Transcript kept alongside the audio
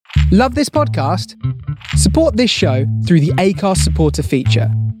Love this podcast? Support this show through the Acast supporter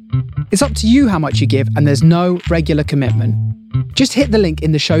feature. It's up to you how much you give, and there's no regular commitment. Just hit the link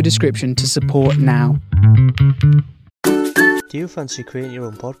in the show description to support now. Do you fancy creating your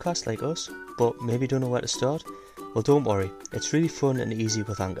own podcast like us, but maybe don't know where to start? Well, don't worry, it's really fun and easy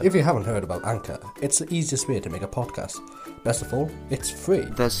with Anchor. If you haven't heard about Anchor, it's the easiest way to make a podcast. Best of all, it's free.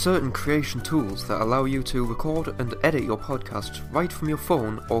 There's certain creation tools that allow you to record and edit your podcast right from your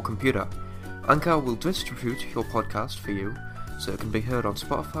phone or computer. Anchor will distribute your podcast for you, so it can be heard on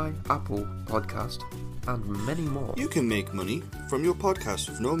Spotify, Apple Podcast, and many more. You can make money from your podcast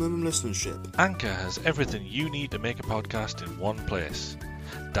with no minimum listenership. Anchor has everything you need to make a podcast in one place.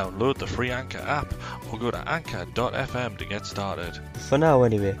 Download the free Anchor app or go to anchor.fm to get started. For now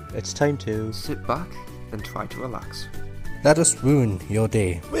anyway, it's time to Sit back and try to relax. Let us ruin your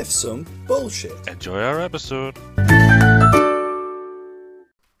day. With some bullshit. Enjoy our episode.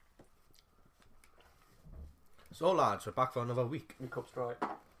 So lads, we're back for another week. My cup's dry.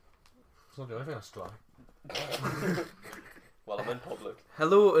 It's not the only thing that's dry. Well, I'm in public.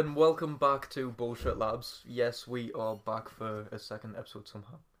 Hello and welcome back to Bullshit Labs. Yes, we are back for a second episode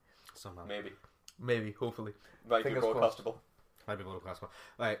somehow. Somehow. Maybe, hopefully. Right, you're Fingers broadcastable. Might be broadcast.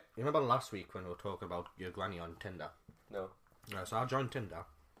 Right, you remember last week when we were talking about your granny on Tinder? No. Right, so I joined Tinder.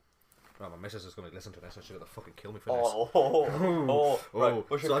 Well, my missus is going to listen to this and she's going to fucking kill me for this. Right.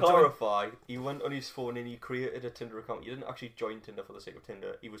 We should So I clarify. He went on his phone and he created a Tinder account. You didn't actually join Tinder for the sake of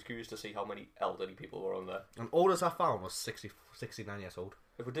Tinder. He was curious to see how many elderly people were on there. And oldest I found was 69 years old.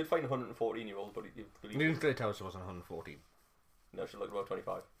 If we did find a 114-year-old, but you You didn't tell us she wasn't 114. no, she looked about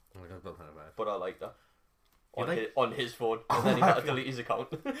 25. Oh, that's about right. But I like that. You like- On his phone, and then he had to delete his account.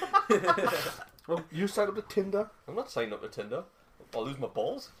 Well, you signed up to Tinder? I'm not signing up to Tinder. I'll lose my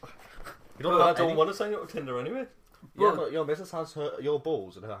balls. You don't Well, I have don't any? want to sign up to Tinder anyway. Yeah, but your missus has your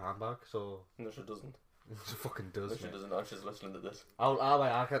balls in her handbag, so No, she doesn't. she fucking No, does. she mate. doesn't know. She's listening to this.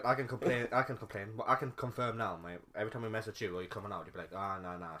 I can complain. I can complain. But I can confirm now, mate. Every time we message you or you're coming out, you'd be like,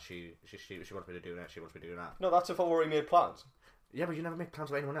 nah. She wants me to do that. She wants me to do that. No, that's if I already made plans. Yeah, but you never make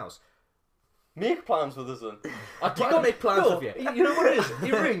plans with anyone else. Make plans with us then. I can't make plans No, with you. You know what it is?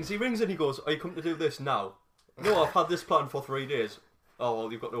 He rings and he goes, "Are you coming to do this now?" No, I've had this plan for 3 days. Oh,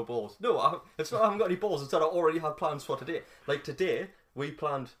 well, you've got no balls. No, it's not I haven't got any balls. It's that I already had plans for today. Like today, we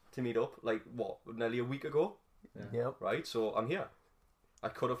planned to meet up, like, what, nearly a week ago? Yep. Right, so I'm here. I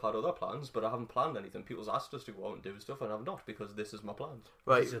could have had other plans, but I haven't planned anything. People's asked us to go out and do stuff, and I've not, because this is my plans.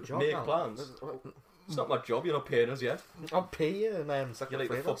 Right. It's your job Make now. plans. It's not my job, you're not paying us yet. I'll pay you and then You're like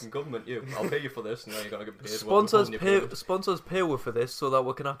the fucking government, you. I'll pay you for this, and now you're going to get paid. Sponsors pay for this so that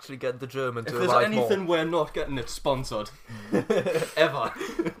we can actually get the German If to there's arrive anything we're not getting, it's sponsored. Ever.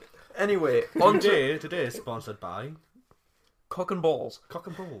 more. Anyway, on to Today is sponsored by cock and balls. Cock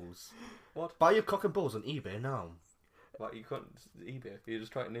and Balls. What? Buy your cock and balls on eBay now. What, you can't... eBay. You're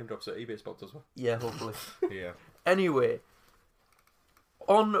just trying to name drop so eBay sponsors one. Yeah, hopefully. Yeah. Anyway,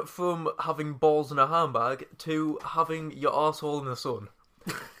 on from having balls in a handbag to having your arsehole in the sun.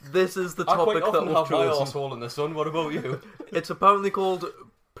 This is the I quite topic that often we've have my chosen. arsehole in the sun. What about you? It's apparently called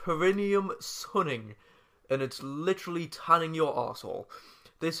perineum sunning, and it's literally tanning your arsehole.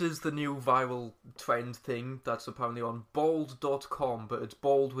 This is the new viral trend thing that's apparently on bald.com, but it's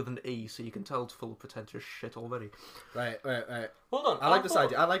bald with an E, so you can tell it's full of pretentious shit already. Right. Hold on. I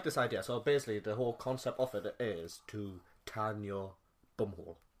like this idea. So basically, the whole concept of it is to tan your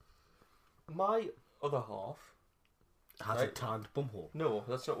bumhole. My other half... Has a Right. tanned bumhole. No,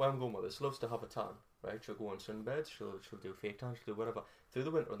 that's not where I'm going with this. She loves to have a tan, right? She'll go on sunbeds, she'll do fake tan, she'll do whatever. Through the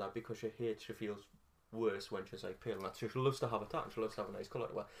winter and that, because she feels worse when she's like pale and that. So she loves to have a tan, she loves to have a nice colour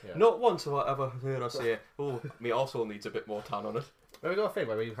to wear. Yeah. Not once have I ever heard her say, oh, my arsehole needs a bit more tan on it. Well, we got a thing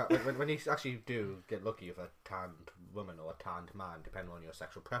where when you actually do get lucky with a tanned woman or a tanned man, depending on your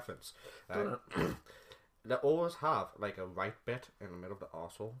sexual preference, they always have like a right bit in the middle of the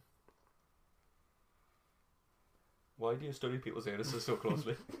arsehole. Why do you study people's anuses so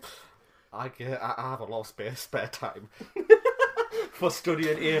closely? I have a lot of spare time. For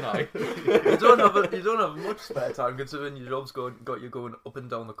studying ANI. You don't have much spare time considering your job's got you going up and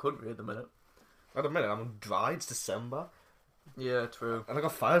down the country at the minute. At the minute, I'm dry. It's December, Yeah, true. and I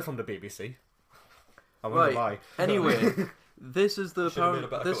got fired from the BBC. I wonder why. Anyway, this is the Should've made a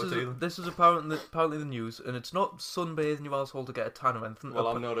better cup of tea then. this is apparently the news, and it's not sunbathing your asshole to get a tan or anything. Well,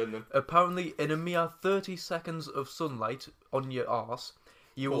 I'm not in them. Apparently, in a mere 30 seconds of sunlight on your arse,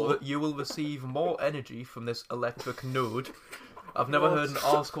 you will receive more energy from this electric node. I've never heard an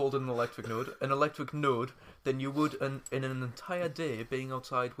arse called an electric node. An electric node than you would in an entire day being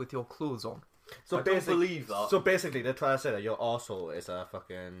outside with your clothes on. So I don't believe that. So basically, they're trying to say that your arsehole is a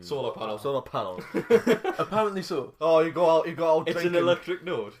fucking Solar panel. Solar panel. Apparently so. Oh, you go out It's drinking. an electric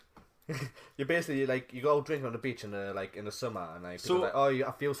node. You basically you go out drinking on the beach in the summer, and people So- are like,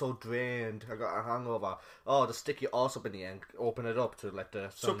 I feel so drained. I got a hangover. Oh, just stick your arse up in the end, open it up to let the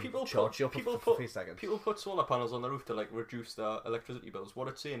sun So people charge you up for 3 put seconds. people put solar panels on the roof to like reduce their electricity bills. What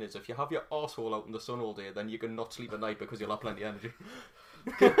it's saying is, if you have your arsehole out in the sun all day, then you can not sleep at night because you'll have plenty of energy.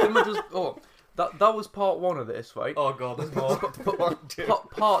 That was part one of this, right? Oh god, there's more.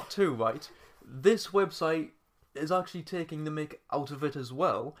 Part two, right? This website is actually taking the mick out of it as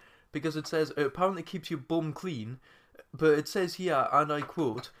well, because it says it apparently keeps your bum clean, but it says here, and I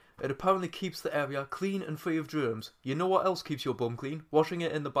quote, it apparently keeps the area clean and free of germs. You know what else keeps your bum clean? Washing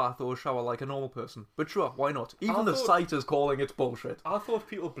it in the bath or shower like a normal person. But sure, why not? Even the site is calling it bullshit. I thought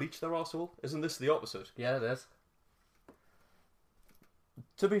people bleach their arsehole. Isn't this the opposite? Yeah, it is.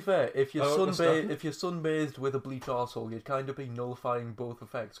 To be fair, if you're I don't understand. sunbathed with a bleach arsehole, you'd kind of be nullifying both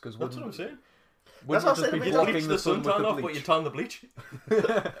effects, because That's what I'm saying. wouldn't That's you what just I'm be saying, blocking Bleach the the sun with suntan the off, but you bleach? tan the bleach.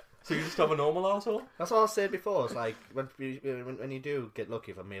 So you just have a normal arsehole? That's what I was saying before. It's like when you do get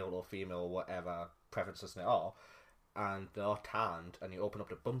lucky for male or female or whatever preferences they are, and they are tanned, and you open up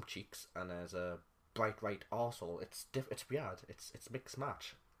the bum cheeks, and there's a bright right arsehole. It's weird. It's mixed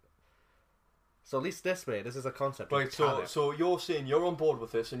match. So at least this way, this is a concept. Right, so you're saying you're on board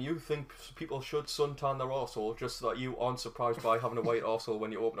with this, and you think people should suntan their arsehole just so that you aren't surprised by having a white arsehole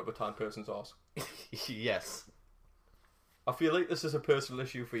when you open up a tan person's arse. Yes. I feel like this is a personal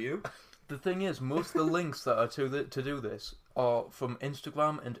issue for you. The thing is, most of the links that are to do this are from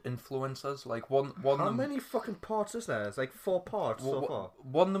Instagram and influencers. Like one How of them, many fucking parts is there? It's like 4 parts so far.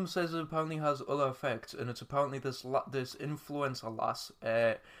 one of them says it apparently has other effects, and it's apparently this influencer lass,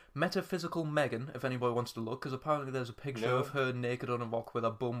 Metaphysical Megan, if anybody wants to look, because apparently there's a picture No. of her naked on a rock with her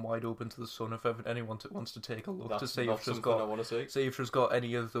bum wide open to the sun. If anyone wants to take a look to That's see not if she's something I got want to see. if she's got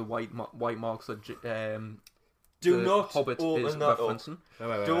any of the white marks that Do the not Hobbit open is that up. referencing.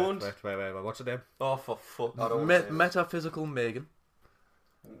 Wait. What's the name? Oh, for fuck. I don't want to say Metaphysical Megan.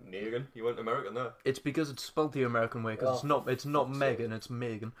 this. Negan, you went American there. It's because it's spelled the American way. Because it's not Megan, it's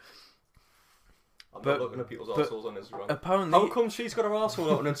Megan. I'm But- not looking at people's but- arseholes on Instagram. Apparently, How come she's got her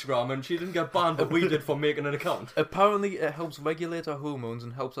arsehole out on Instagram and she didn't get banned, but we did for making an account? apparently it helps regulate our hormones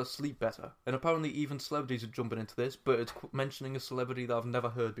and helps us sleep better. And apparently even celebrities are jumping into this, but it's mentioning a celebrity that I've never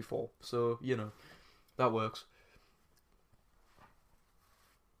heard before. So, that works.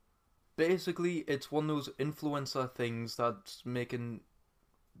 Basically, it's one of those influencer things that's making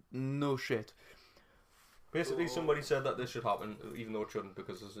no shit. Basically, somebody said that this should happen, even though it shouldn't,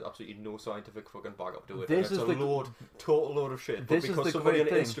 because there's absolutely no scientific fucking backup to it. This and it's is a the- total load of shit. But This is because the somebody on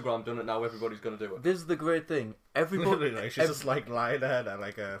great thing. Instagram done it now, everybody's going to do it. This is the great thing. Everybody, Literally, she's just like lying there in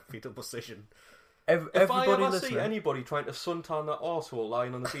like a fetal position. If I everybody ever see listening. anybody trying to suntan their arsehole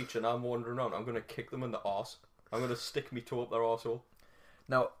lying on the beach and I'm wandering around, I'm going to kick them in the arse. I'm going to stick me toe up their arsehole.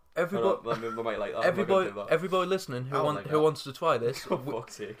 Now, I everybody, might like that. I'm not gonna do that. everybody listening I don't like who that. wants to try this, For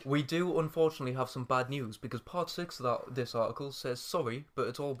fuck's sake. we do unfortunately have some bad news, because part 6 of this article says sorry, but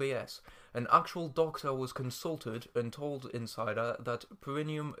it's all BS. An actual doctor was consulted and told Insider that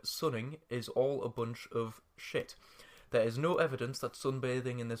perineum sunning is all a bunch of shit. There is no evidence that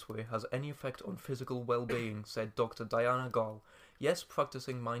sunbathing in this way has any effect on physical well-being, said Dr. Diana Gall. Yes,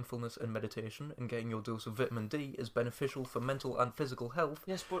 practicing mindfulness and meditation and getting your dose of vitamin D is beneficial for mental and physical health,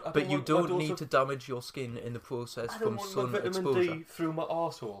 Yes, but I but you want don't my dose need of- to damage your skin in the process I from don't want my sun vitamin exposure. D through my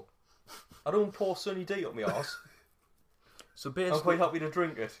arsehole. I don't pour Sunny D up my arse. So I'm basically, quite happy to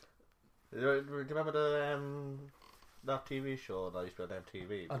drink it. Do you remember the that TV show that used to be on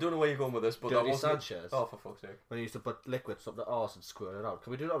MTV? I don't know where you're going with this, but that Dirty wasn't... Sanchez. Oh, for fuck's sake. When you used to put liquids up the arse and squirt it out. Can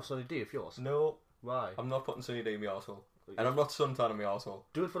we do that with Sunny D if yours? No, Why? I'm not putting Sunny D in my arsehole. And I'm not suntanning my arsehole.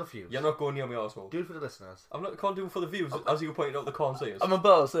 Do it for the views. You're not going near my arsehole. Do it for the listeners. Can't do it for the views, as you pointed out, the can't see us. I'm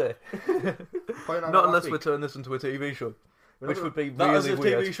about to say, Point out not last unless we week. turn this into a TV show, which would be That is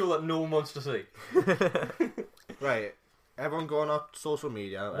really a weird. TV show that no one wants to see. Right. Everyone going on social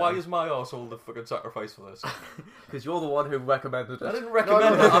media. Why is my arsehole the fucking sacrifice for this? Because you're the one who recommended I it. didn't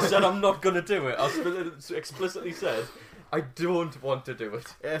recommend it, I said I'm not going to do it. I explicitly said I don't want to do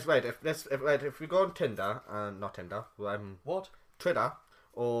it. Yes, right. If we go on Tinder and not Tinder, What? Twitter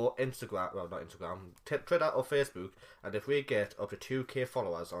or Instagram, well, not Instagram, Twitter or Facebook, and if we get up to 2k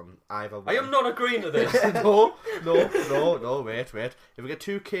followers on either one... I am not agreeing to this. no, wait. If we get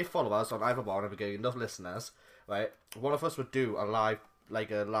 2k followers on either one and we get enough listeners, right, one of us would do a live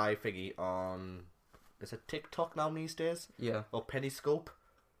thingy on... Is it TikTok now these days? Yeah. Or Periscope?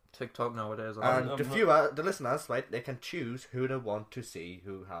 TikTok nowadays. And the listeners, right, they can choose who they want to see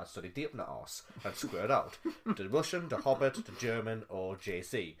who has studied deep in the arse and square it out. The Russian, the Hobbit, the German, or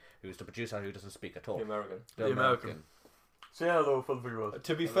JC, who's the producer who doesn't speak at all. The American. The American. Say hello for the viewers.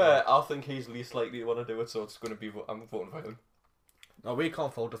 To be fair, I think he's least likely to want to do it, so it's going to be. I'm voting for him. No, we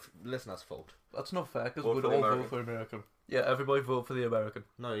can't vote, the listeners vote. That's not fair, because Vote we'd for the all American. vote for American. Yeah, everybody vote for the American.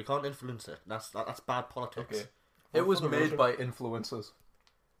 No, you can't influence it. That's bad politics. Okay. It was for the made Russian. by influencers.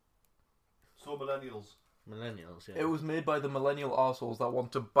 So millennials. Millennials, yeah. It was made by the millennial arseholes that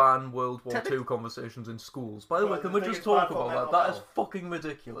want to ban World War II conversations in schools. By the way, can we just talk about that? That is fucking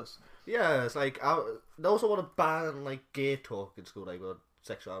ridiculous. Yeah, it's like they also want to ban like gay talk in school, like about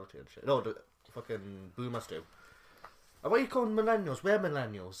sexuality and shit. No, the fucking boomers do. And what are you calling millennials? We're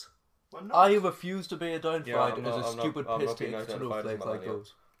millennials. I refuse to be identified Yeah, I'm as not- a I'm not- stupid I'm piss not being take identified as a snowflake like millennial.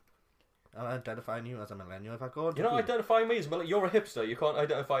 those. I'm identifying you as a millennial if I go on. You're not identifying me as you're a hipster. You can't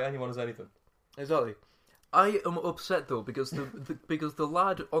identify anyone as anything. Exactly. I am upset though because because the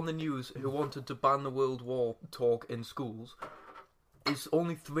lad on the news who wanted to ban the World War talk in schools is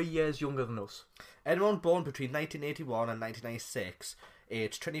only 3 years younger than us. Anyone born between 1981 and 1996,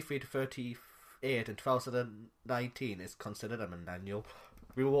 aged 23 to 38 in 2019 is considered a millennial.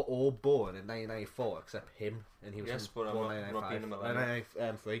 We were all born in 1994 except him, and he was Yes, but I'm born not- not being a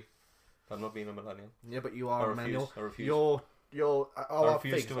 1993. I'm not being a millennial. Yeah, but you are a refuse, millennial. I refuse. You're I our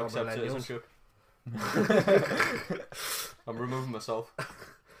refuse things to are accept millennials. citizenship. I'm removing myself.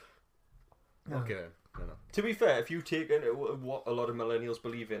 Okay, then. No. To be fair, if you take in what a lot of millennials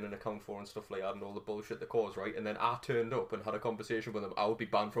believe in and account for and stuff like that and all the bullshit they cause, right, and then I turned up and had a conversation with them, I would be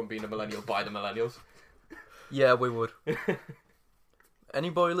banned from being a millennial by the millennials. Yeah, we would.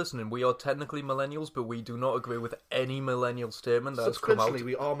 Anybody listening, we are technically millennials, but we do not agree with any millennial statement that has come out. Subsequently,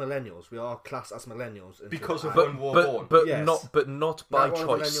 we are millennials. We are classed as millennials until Because of I- when war born. But Yes. not by That's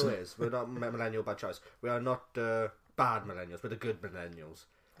what a choice. millennial is. We're not millennial by choice. We are not bad millennials. We're the good millennials.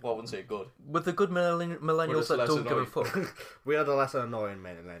 Well, I wouldn't say good. With the good millennials just that less don't give a annoying. fuck. We are the less annoying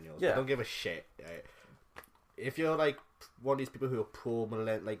millennials. Yeah. We don't give a shit. Right? If you're like one of these people who are pro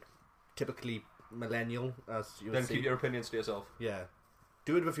like typically millennial, as you would Then see, keep your opinions to yourself. yeah,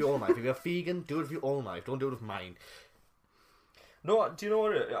 do it with your own life. If you're vegan, do it with your own life. Don't do it with mine. No, do you know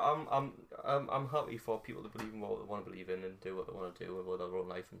what? I'm happy for people to believe in what they want to believe in and do what they want to do with their own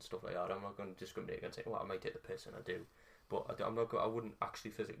life and stuff like that. I'm not going to discriminate against anyone. Well, I might take the piss, and I do, but I'm not. I wouldn't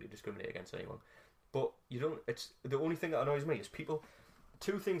actually physically discriminate against anyone. But you don't. It's the only thing that annoys me is people.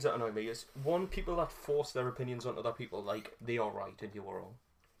 Two things that annoy me is one, people that force their opinions onto other people, like they are right and you are wrong.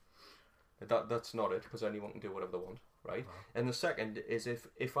 That's not it, because anyone can do whatever they want, right? And the second is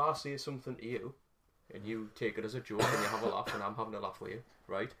if I say something to you, and you take it as a joke and you have a laugh and I'm having a laugh with you,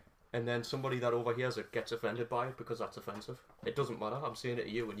 right? And then somebody that overhears it gets offended by it because that's offensive. It doesn't matter. I'm saying it to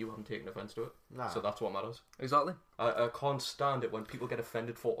you and you haven't taken offence to it. Nah. So that's what matters. Exactly. I can't stand it when people get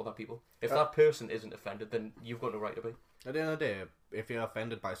offended for other people. If that person isn't offended, then you've got no right to be. At the end of the day, if you're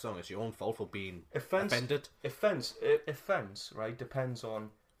offended by something, it's your own fault for being Offence, offended. offence, right, depends on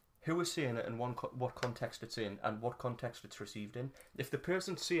who is saying it and what context it's in and what context it's received in. If the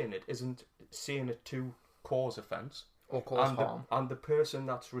person saying it isn't saying it to cause offence, Or cause and harm. and the person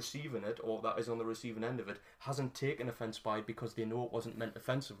that's receiving it or that is on the receiving end of it hasn't taken offence by it because they know it wasn't meant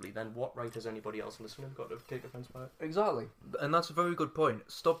offensively, then what right has anybody else listening got to take offence by it? Exactly, and that's a very good point.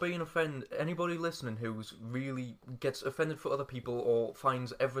 Stop being offended. Anybody listening who's really gets offended for other people or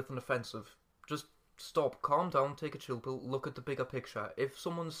finds everything offensive, just stop, calm down, take a chill pill, look at the bigger picture. If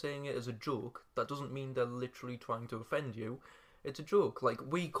someone's saying it as a joke, that doesn't mean they're literally trying to offend you. It's a joke. Like,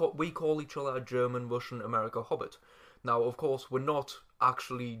 we call each other German, Russian, America, Hobbit. Now, of course, we're not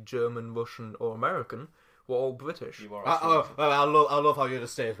actually German, Russian, or American. We're all British. You are I love how you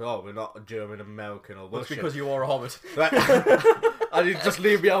just say, "Oh, we're not German, American, or That's Russian." because you are a hobbit. Right. And you just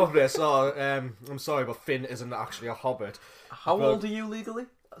leave me out of this. Oh, I'm sorry, but Finn isn't actually a hobbit. How Well- old are you legally?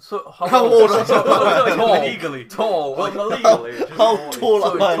 So How old am I? Tall. Legally. Tall. Well, Like, legally. How tall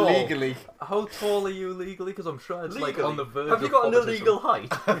Sorry, am I tall. legally? how tall are you legally? Because I'm sure it's like on the verge Have you of got an hobbitism. illegal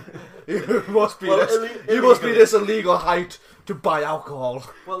height? You must be Well, you must be illegally. this illegal height to buy alcohol.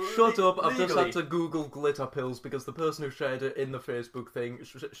 Well, Shut up, I've just legally. had to Google glitter pills because the person who shared it in the Facebook thing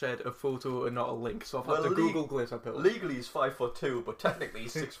shared a photo and not a link, so I've had Well, to le- Google glitter pills. Legally he's 5'2", but technically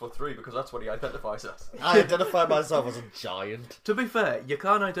he's 6'3" because that's what he identifies as. I identify myself as a giant. To be fair, you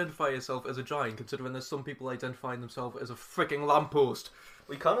can't identify yourself as a giant considering there's some people identifying themselves as a freaking lamppost.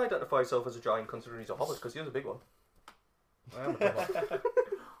 We can't identify himself as a giant considering he's a hobbit because he has a big one. I am a hobbit.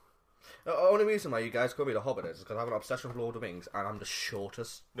 The only reason why you guys call me the Hobbit is because I have an obsession with Lord of the Rings and I'm the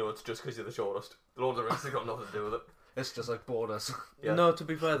shortest. No, it's just because you're the shortest. The Lord of the Rings has got nothing to do with it. It's just like bonus. Yeah. No, to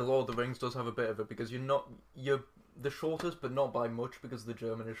be fair, the Lord of the Rings does have a bit of it because you're the shortest, but not by much because the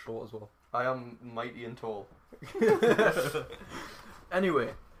German is short as well. I am mighty and tall. Anyway,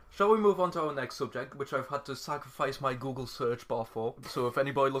 shall we move on to our next subject, which I've had to sacrifice my Google search bar for. So if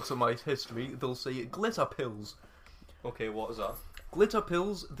anybody looks at my history, they'll see glitter pills. Okay, what is that? Glitter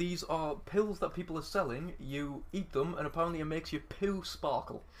pills, these are pills that people are selling. You eat them, and apparently it makes your poo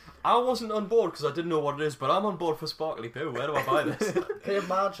sparkle. I wasn't on board because I didn't know what it is, but I'm on board for sparkly poo. Where do I buy this? Can you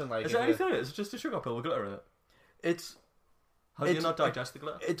imagine, like... Is there anything in it? Is it just a sugar pill with glitter in it? It's How do you not digest the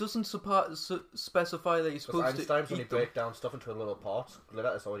glitter? It doesn't specify that you're supposed to Einstein's when you eat them. break down stuff into little parts.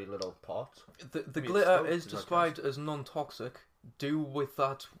 Glitter is already little parts. The I mean, glitter still is does not described as non-toxic. Do with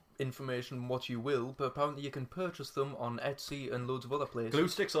that information what you will, but apparently you can purchase them on Etsy and loads of other places. Glue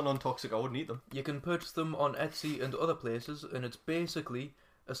sticks are non-toxic. I wouldn't eat them. You can purchase them on Etsy and other places, and it's basically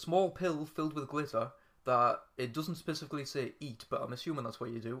a small pill filled with glitter that it doesn't specifically say eat, but I'm assuming that's what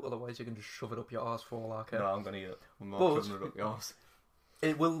you do. Otherwise, you can just shove it up your arse for all I care. No, I'm gonna eat it. I'm not But- shoving it up your arse.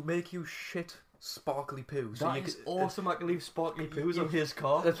 It will make you shit sparkly poo. So That you is can, awesome. I can leave sparkly poos on his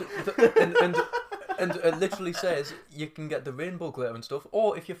car. and it literally says you can get the rainbow glitter and stuff,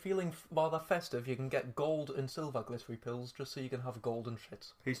 or if you're feeling rather festive, you can get gold and silver glittery pills just so you can have golden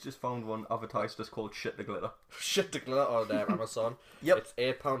shits. He's just found one advertised just called Shit the Glitter. Shit, the glitter on Amazon. Yep. It's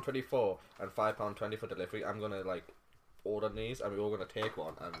 £8.24 and £5.20 for delivery. I'm gonna like order these, and we're all gonna take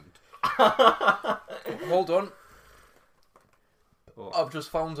one. And Hold on. Oh. I've just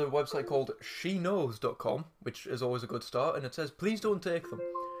found a website called sheknows.com, which is always a good start, and it says, please don't take them.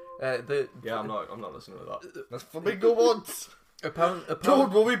 Yeah, I'm not listening to that. that's flamingo once. Apparently,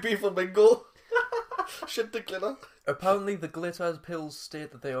 worry, be flamingo. Shit, the glitter. apparently the glitter pills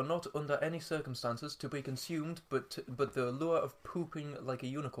state that they are not under any circumstances to be consumed, but the allure of pooping like a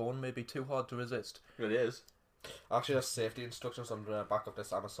unicorn may be too hard to resist. It is. Actually, there's safety instructions on the back of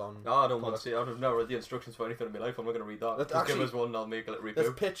this Amazon. No, I don't want to see. I've never read the instructions for anything in my life. I'm not going to read that. But Just give actually, us one and I'll make it This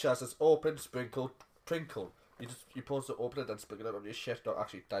review. picture says open, sprinkle, trinkle. You're supposed to open it and sprinkle it on your shit, not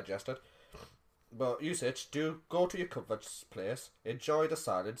actually digest it. But usage, do go to your comfort place, enjoy the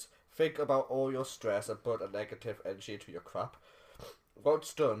silence, think about all your stress and put a negative energy into your crap.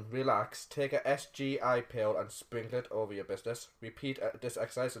 Once done, relax, take a SGI pill and sprinkle it over your business. Repeat this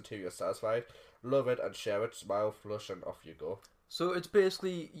exercise until you're satisfied. Love it and share it, smile, flush, and off you go. So it's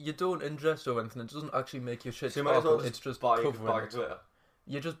basically, you don't ingest or anything, it doesn't actually make your shit So you might as sparkle, well it's just buy covering a it. glitter.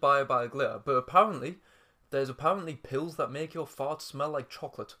 You just buy a bag of glitter. But apparently, there's pills that make your farts smell like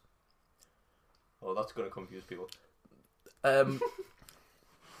chocolate. Oh, that's going to confuse people.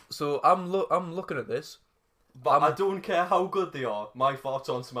 So I'm looking at this. But I don't care how good they are. My farts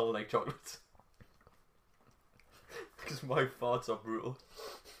don't smell like chocolate. Because my farts are brutal.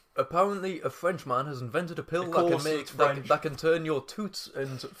 Apparently, a French man has invented a pill Of that can course make it's French. that can turn your toots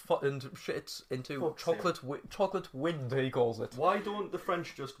and shits into Fuck's chocolate wind. He calls it. Why don't the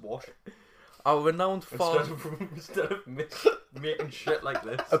French just wash Our renowned fart. instead of making shit like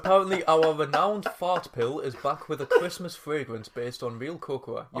this? Apparently, our renowned fart pill is back with a Christmas fragrance based on real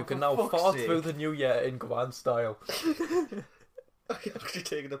cocoa. You Oh, can for now fuck's fart sake. through the new year in grand style. I'm actually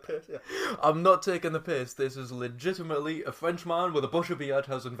taking the piss, yeah. I'm not taking the piss. This is legitimately a French man with a bush of beard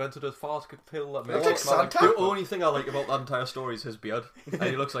has invented a fart pill that makes Looks like it smell like Santa. The only thing I like about that entire story is his beard. And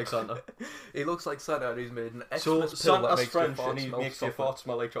he looks like Santa. He looks like Santa and he's made an So Xmas pill that Santa's makes French your fart and he smell makes your chocolate. fart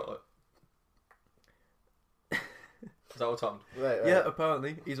smell like chocolate. Is that what's happened? Right. Yeah,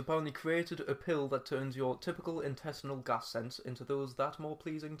 apparently. He's apparently created a pill that turns your typical intestinal gas scents into those that more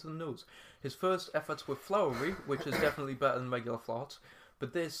pleasing to the nose. His first efforts were flowery, which is definitely better than regular farts,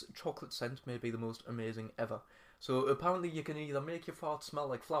 but this chocolate scent may be the most amazing ever. So apparently you can either make your farts smell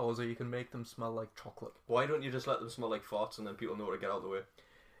like flowers or you can make them smell like chocolate. Why don't you just let them smell like farts and then people know to get out of the way?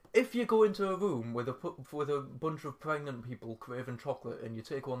 If you go into a room with a bunch of pregnant people craving chocolate and you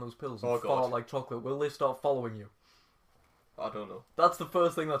take one of those pills and Oh, God. fart like chocolate, will they start following you? I don't know. That's the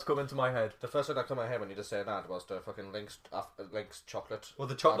first thing that's come into my head. The first thing that came to my head when you just said that was the fucking Lynx chocolate. Well,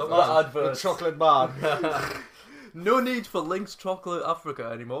 the chocolate Advert. man. Advert. The chocolate man. No need for Lynx Chocolate Africa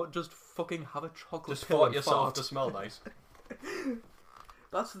anymore. Just fucking have a chocolate Just pill fart and yourself fart. to smell nice.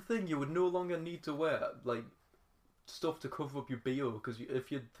 That's the thing. You would no longer need to wear like stuff to cover up your BO because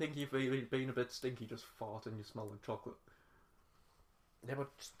if you think you've been a bit stinky, just fart and you smell like chocolate. Yeah, but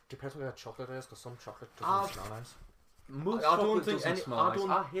it depends what kind of chocolate it is, because some chocolate doesn't smell nice. Most I don't chocolate think doesn't any- smell I nice.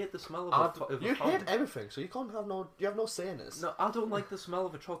 don't- I hate the smell I of a You fountain. hate everything, so you can't have no. You have no say in this. No, I don't like the smell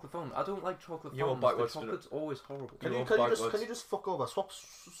of a chocolate fountain. I don't like chocolate You're fountains. backwards, The didn't chocolate's always horrible. Can You're you backwards. just fuck over?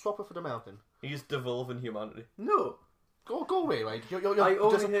 Swap it for the mountain. He's devolving humanity. No. Go away, right? I only You're, hate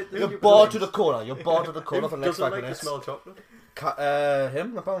the you're stupid bored to things. the corner. You're bored to the corner for the next Doesn't 5 like the minutes. smell of chocolate.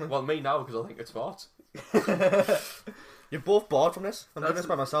 Him, apparently. Well, me now because I think it's farts. You're both bored from this. I'm doing this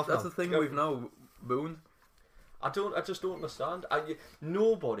by myself That's now. the thing Yep. we've now mooned. I just don't understand.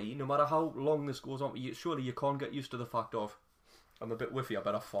 Nobody, no matter how long this goes on, surely you can't get used to the fact of, I'm a bit whiffy, I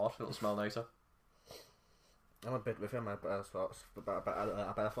better fart, it'll smell nicer. I'm a bit with him. I better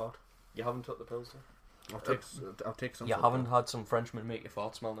fart. You haven't took the pills, though? I'll take some. You haven't had some Frenchmen make your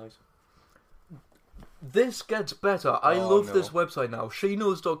fart smell nice? This gets better. I Oh, love no. this website now.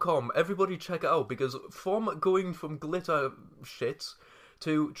 SheKnows.com. Everybody check it out because from going from glitter shits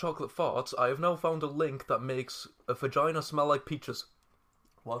to chocolate farts, I have now found a link that makes a vagina smell like peaches.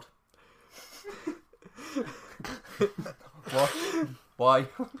 What? What? Why?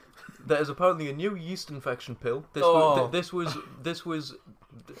 There is apparently a new yeast infection pill. This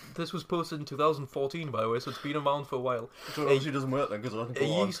was posted in 2014, by the way, so it's been around for a while. So it obviously doesn't work then because it doesn't A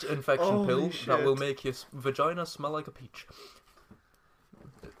go on. yeast infection Holy pill that shit. will make your vagina smell like a peach.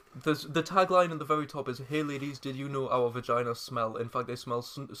 The tagline at the very top is, "Hey ladies, did you know our vaginas smell? In fact, they smell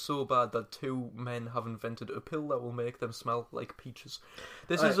so bad that 2 men have invented a pill that will make them smell like peaches."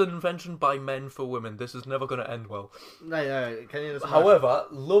 This is an invention by men for women. This is never going to end well. No, can you just However,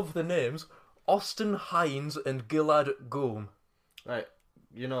 love the names. Austin Hines and Gilad Gome. Right,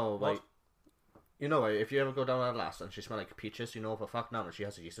 you know, like, if you ever go down on a lass and she smells like peaches, you know for a fact now that she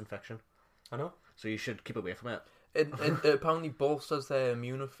has a yeast infection. I know. So you should keep away from it. It apparently bolsters their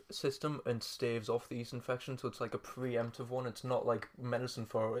immune system and staves off the yeast infection, so it's like a preemptive one. It's not like medicine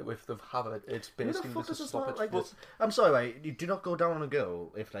for it if they've had it. It's Who basically the fuck just does to it smell stop it. like this? I'm sorry, right? You do not go down on a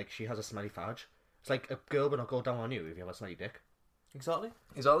girl if like she has a smelly fudge. It's like a girl will not go down on you if you have a smelly dick. Exactly.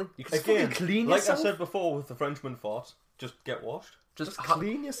 Exactly. You can Again, fucking clean like yourself. I said before with the Frenchman fart, just get washed. Just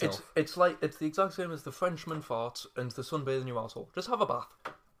clean yourself. It's the exact same as the Frenchman farts and the sunbathe in your asshole. Just have a bath.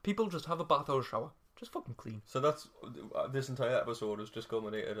 People just have a bath or a shower. Just fucking clean. So that's this entire episode has just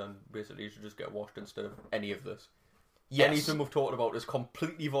culminated and basically you should just get washed instead of any of this. Yes. Anything we've talked about is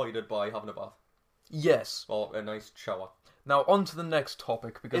completely voided by having a bath Yes. or a nice shower. Now on to the next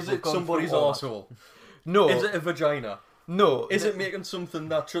topic because Is we've it gone somebody's through all that. arsehole? No. Is it a vagina? No. Is it making something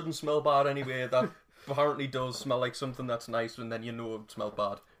that shouldn't smell bad anyway that apparently does smell like something that's nice and then you know it smells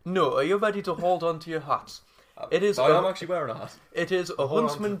bad? No. Are you ready to hold on to your hats? It is. I am actually wearing a hat. It is a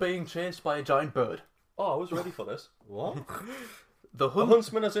huntsman being chased by a giant bird. Oh, I was ready for this. What? The A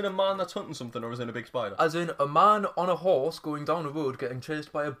huntsman as in a man that's hunting something or as in a big spider? as in a man on a horse going down a road getting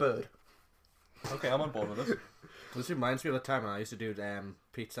chased by a bird. Okay, I'm on board with this. This reminds me of the time when I used to do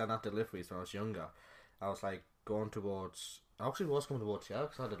pizza and deliveries when I was younger. I was like going towards. I actually was coming towards here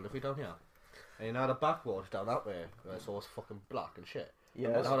because I had a delivery down here. And you know the back road down that way where it's all fucking black and shit.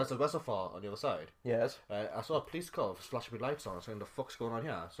 Yes. Now there's a reservoir on the other side. Yes. I saw a police car flashing with lights on saying the fuck's going on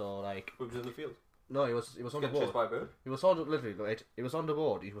here. So like, It was in the field. no, he was on the Getting chased road. by a bird. He was on literally right. He was on the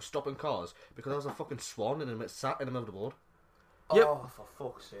road. He was stopping cars because there was a fucking swan sat in the middle of the road. Yep. Oh, for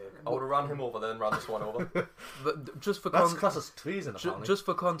fuck's sake. I would have ran him over then ran this one over. But just for That's class as treason, apparently. just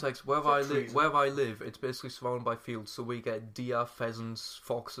for context, where Fuck I live, treason. where I live, it's basically surrounded by fields, so we get deer, pheasants,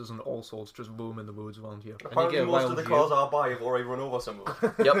 foxes, and all sorts just roaming the roads around here. Apparently get a most wild of the view. cars I buy have already run over someone.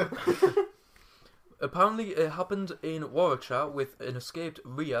 Yep. Apparently, it happened in Warwickshire with an escaped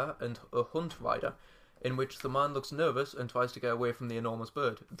rhea and a hunt rider, in which the man looks nervous and tries to get away from the enormous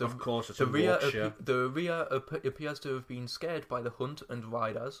bird. Of course, it's the in rhea Warwickshire. the rhea appears to have been scared by the hunt and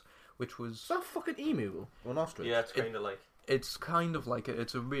riders, which was. Is that a fucking emu or an ostrich? Yeah, it's kind of like... It's kind of like it.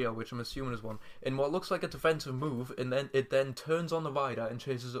 It's a rhea, which I'm assuming is one. In what looks like a defensive move, and then it turns on the rider and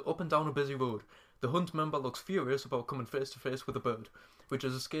chases it up and down a busy road. The hunt member looks furious about coming face to face with the bird, which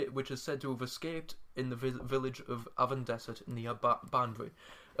is said to have escaped in the village of Avondesset near Banbury.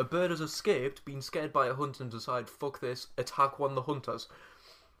 A bird has escaped, been scared by a hunt, and decided, "Fuck this! Attack one of the hunters."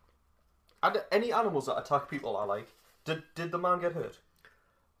 And any animals that attack people I like. Did the man get hurt?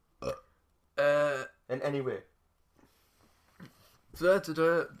 In any way?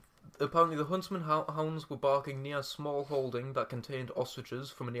 Apparently, the huntsman hounds were barking near a small holding that contained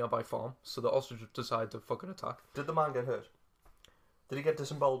ostriches from a nearby farm, so the ostrich decided to fucking attack. Did the man get hurt? Did he get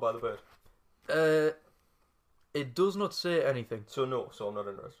disemboweled by the bird? It does not say anything. So no, so I'm not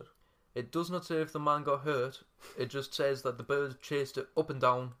interested. It does not say if the man got hurt. It just says that the bird chased it up and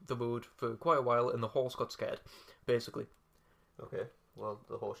down the road for quite a while, and the horse got scared, basically. Okay, well,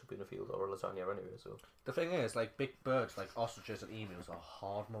 the horse should be in a field or a lasagna anyway, so... The thing is, like big birds like ostriches and emus are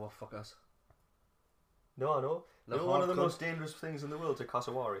hard motherfuckers. No, I know. They're You know one of the hard most dangerous things in the world is a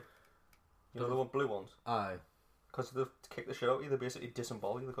cassowary. You know the one blue ones? Aye. Because they kick the shit out of you, they basically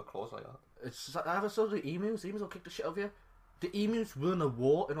disembowel you, they've got claws like that. It's just, I ever saw the emus. The emus will kick the shit out of you. The emus won a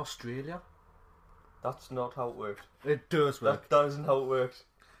war in Australia. That's not how it worked. It does work. That isn't how it worked.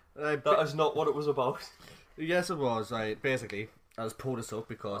 That is not what it was about. Yes, it was. Basically, I just pulled this up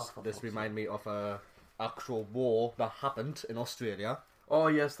because this reminded me of a actual war that happened in Australia. Oh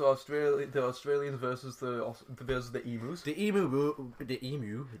yes, the Australians versus the emus. The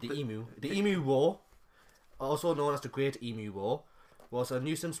Emu War, also known as the Great Emu War, was a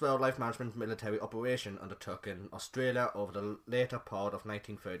nuisance wildlife management military operation undertook in Australia over the later part of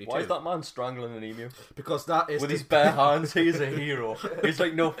 1932. Why is that man strangling an emu? Because that is With his bare hands, he's a hero. He's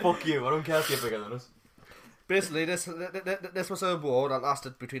like, no, fuck you, I don't care if you're bigger than us. Basically, this was a war that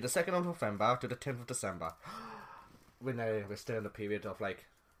lasted between the 2nd of November to the 10th of December. When they were still in the period of, like,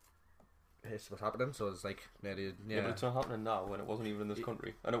 this was happening, so it's like nearly... Yeah, but it's not happening now when it wasn't even in this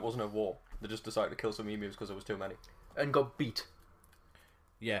country. And it wasn't a war. They just decided to kill some emus because there was too many. And got beat.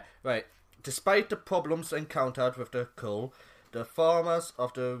 Yeah, right. Despite the problems encountered with the cull, the farmers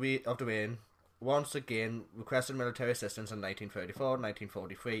of the Wain once again requested military assistance in 1934,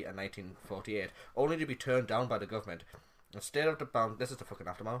 1943 and 1948, only to be turned down by the government. Instead of the bound... This is the fucking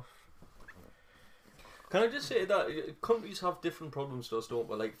aftermath. Can I just say that countries have different problems to us, don't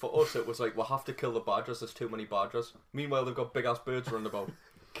we? Like, for us, it was like, we'll have to kill the badgers, there's too many badgers. Meanwhile, they've got big-ass birds running about,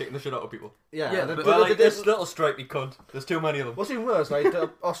 kicking the shit out of people. Yeah, but they're like, this little stripy cunt, there's too many of them. What's even worse, like,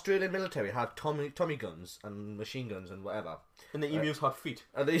 the Australian military had Tommy guns and machine guns and whatever. And the emus had feet.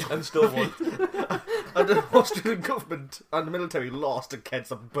 And still won. And the Australian government and the military lost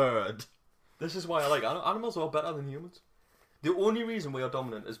against a bird. This is why I like animals are better than humans. The only reason we are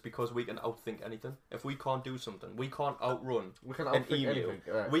dominant is because we can outthink anything. If we can't do something, we can't outrun an emu. Anything.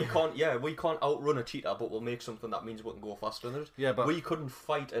 Right. We can't outrun a cheetah, but we'll make something that means we can go faster than it. Yeah, but we couldn't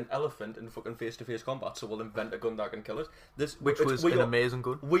fight an elephant in fucking face-to-face combat, so we'll invent a gun that can kill it. Which was an amazing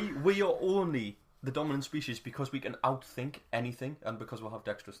gun. We are only the dominant species because we can outthink anything, and because we'll have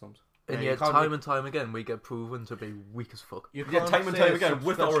dexterous thumbs. And yet, time and time again, we get proven to be weak as fuck. Time and time again,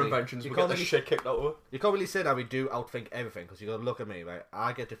 with our inventions, we get the shit kicked out of it. You can't really say that we do outthink everything, because you got to look at me, right?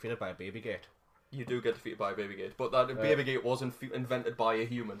 I get defeated by a baby gate. You do get defeated by a baby gate, but that baby gate wasn't invented by a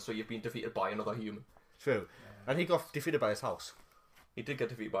human, so you've been defeated by another human. True. And he got defeated by his house. He did get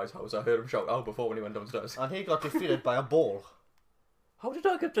defeated by his house. I heard him shout out before when he went downstairs. And he got defeated by a ball. How did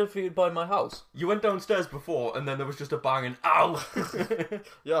I get defeated by my house? You went downstairs before, and then there was just a banging, ow!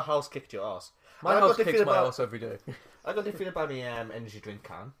 Your house kicked your ass. My house kicks my ass every day. I got defeated by the energy drink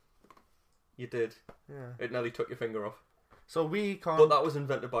can. You did. Yeah. It nearly took your finger off. So we can't... But that was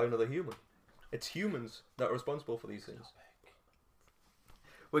invented by another human. It's humans that are responsible for these things.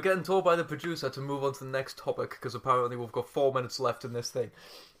 We're getting told by the producer to move on to the next topic, because apparently we've got 4 minutes left in this thing.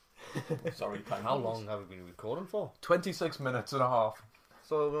 Sorry, time. How long have we been recording for? 26 minutes and a half.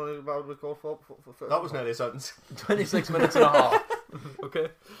 So we're only about to record for that was nearly a sentence. 26 minutes and a half. Okay.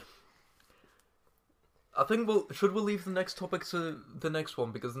 I think should we leave the next topic to the next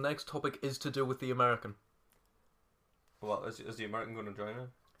one, because the next topic is to do with the American. Well, is the American going to join it?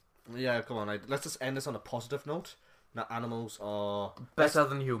 Yeah, come on. Let's just end this on a positive note. That animals are better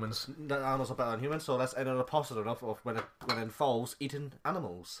than humans. That animals are better than humans. So let's end on a positive note of when it involves eating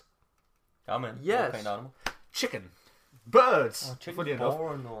animals. I'm in. Yes. What kind of animal? Chicken, birds. Oh, chicken's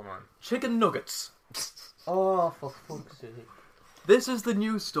boring, though, man. Chicken nuggets. Oh, for fuck's sake! This is the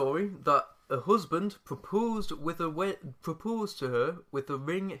news story that a husband proposed to her with a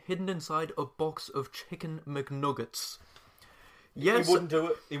ring hidden inside a box of chicken McNuggets. Yes, he wouldn't do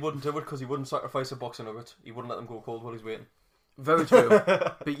it. He wouldn't do it because he wouldn't sacrifice a box of nuggets. He wouldn't let them go cold while he's waiting. Very true.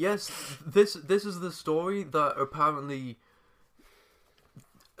 But yes, this is the story that apparently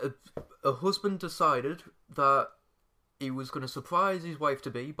a husband decided that he was going to surprise his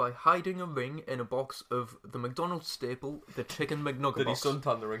wife-to-be by hiding a ring in a box of the McDonald's staple, the Chicken McNugget Did box. he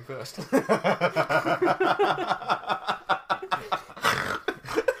suntan the ring first?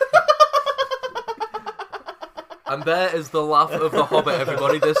 And there is the laugh of the Hobbit,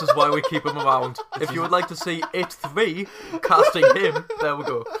 everybody. This is why we keep him around. If you would like to see It 3 casting him, there we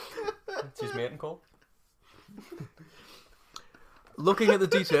go. It's his mating call. Looking at the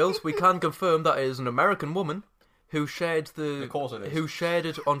details, we can confirm that it is an American woman who shared Of course it is. who shared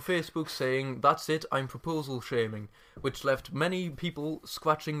it on Facebook saying, "That's it, I'm proposal shaming," which left many people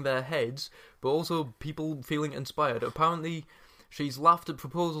scratching their heads, but also people feeling inspired. Apparently, she's laughed at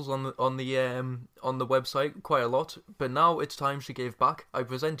proposals on the website quite a lot, but now it's time she gave back. I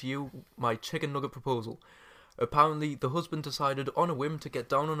present to you my chicken nugget proposal. Apparently, the husband decided on a whim to get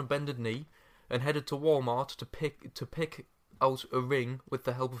down on a bended knee and headed to Walmart to pick out a ring with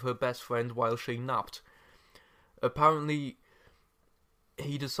the help of her best friend while she napped. apparently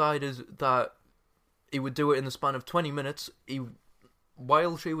he decided that he would do it in the span of 20 minutes.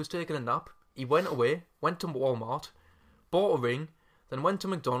 While she was taking a nap, he went away, went to Walmart, bought a ring, then went to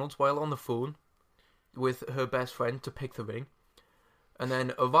McDonald's while on the phone with her best friend to pick the ring, and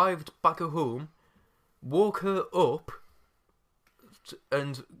then arrived back at home, woke her up,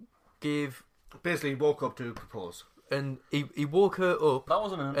 and gave... Basically, woke up to propose. And he woke her up That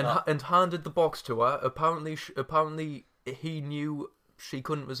wasn't and handed the box to her. Apparently he knew she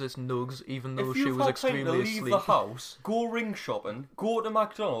couldn't resist nugs, even though If she you've was had time to extremely leave asleep. the house, go ring shopping, go to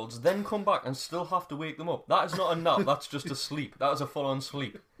McDonald's, then come back and still have to wake them up. That is not a nap, that's just a sleep. That is a full-on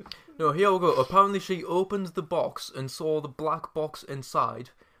sleep. No, here we go. Apparently she opened the box and saw the black box inside,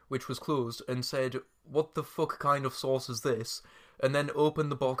 which was closed, and said, "What the fuck kind of sauce is this?" And then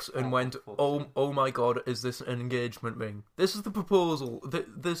opened the box and went, oh my god, is this an engagement ring? This is the proposal.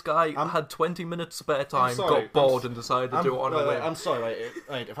 This guy had 20 minutes spare time, got bored, and decided to do it on a whim. I'm sorry,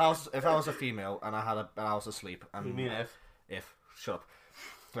 right? If I was a female and I was asleep, and You mean if shut up,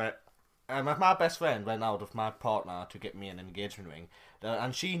 right? And if my best friend went out with my partner to get me an engagement ring,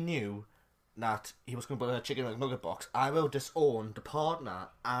 and she knew that he was going to put a chicken McNugget box, I will disown the partner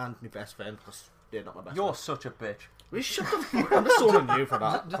and my best friend because they're not my best friend. You're such a bitch. We shut the fuck. I'm disowning you for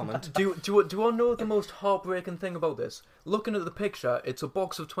that comment. Do you want to know the most heartbreaking thing about this? Looking at the picture, it's a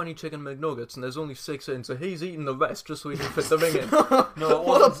box of 20 chicken McNuggets, and there's only 6 in, so he's eating the rest just so he can fit the ring in. No,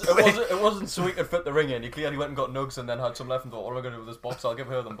 it wasn't so he could fit the ring in. He clearly went and got nugs and then had some left and thought, what am I going to do with this box? I'll give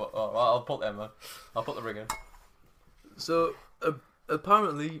her them, but I'll put them in. I'll put the ring in. So,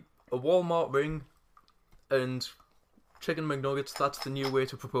 apparently, a Walmart ring and chicken McNuggets, that's the new way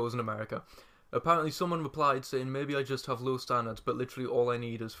to propose in America. Apparently someone replied saying, maybe I just have low standards, but literally all I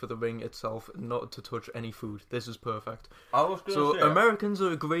need is for the ring itself and not to touch any food. This is perfect. I was So gonna say, Americans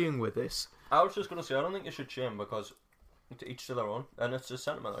are agreeing with this. I was just going to say, I don't think you should shame because to each to their own, and it's a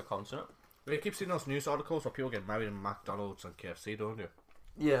sentiment that counts, isn't it? You keep seeing those news articles where people get married in McDonald's and KFC, don't you?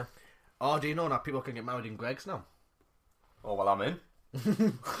 Yeah. Oh, do you know that people can get married in Greggs now? Oh, well, I'm in.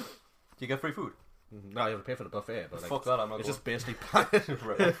 Do you get free food? No, you have to pay for the buffet. But Fuck that, I'm not it's going. just basically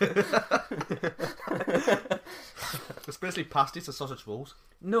Right. it's basically pasties and sausage rolls.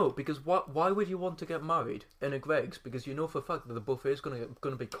 No, because why would you want to get married in a Greggs? Because you know for a fact that the buffet is going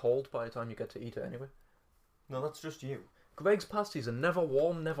to be cold by the time you get to eat it anyway. No, that's just you. Greggs pasties are never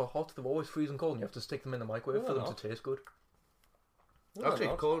warm, never hot. They're always freezing cold, and you have to stick them in the microwave No, for them not. to taste good. No, Actually,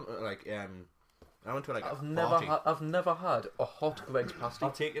 not. cold, I went to a party. I've never had a hot Greggs pasty.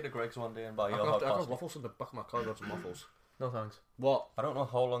 I'll take you to Greg's one day and buy you a I've hot got pasty. waffles in the back of my car. Got some waffles. No thanks. What? I don't know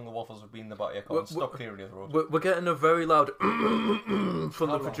how long the waffles have been in the back of your car. Stop clearing your throat. We're getting a very loud from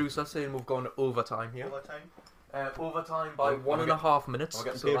the producer saying we've gone overtime here. Overtime by 1.5 minutes. I'm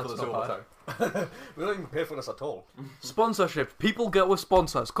getting so paid that's for this not bad. overtime. We don't even pay for this at all. Sponsorship. People get with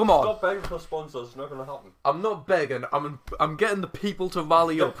sponsors. Come on. Stop begging for sponsors. It's not going to happen. I'm not begging. I'm getting the people to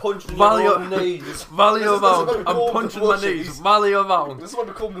rally You're up. punching Rally your up. own knees. Rally This is around. what we call I'm punching the my bushes. knees. Rally around. This is what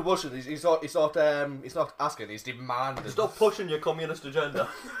we call the bullshit. He's not asking. He's demanding. Stop pushing your communist agenda.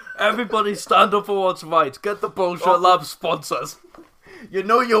 Everybody stand up for what's right. Get the Bullshit Lab sponsors. You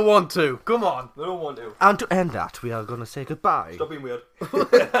know you want to. Come on. I don't want to. And to end that, we are going to say goodbye. Stop being weird.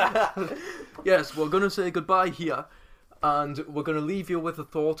 Yes, we're going to say goodbye here, and we're going to leave you with the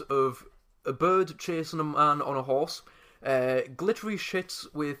thought of a bird chasing a man on a horse, glittery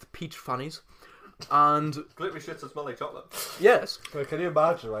shits with peach fannies, and... Glittery shits that smell like chocolate. Yes. Can you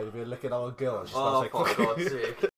imagine, right, if you're licking our girl and she smells Oh, like for fucking... God's sake.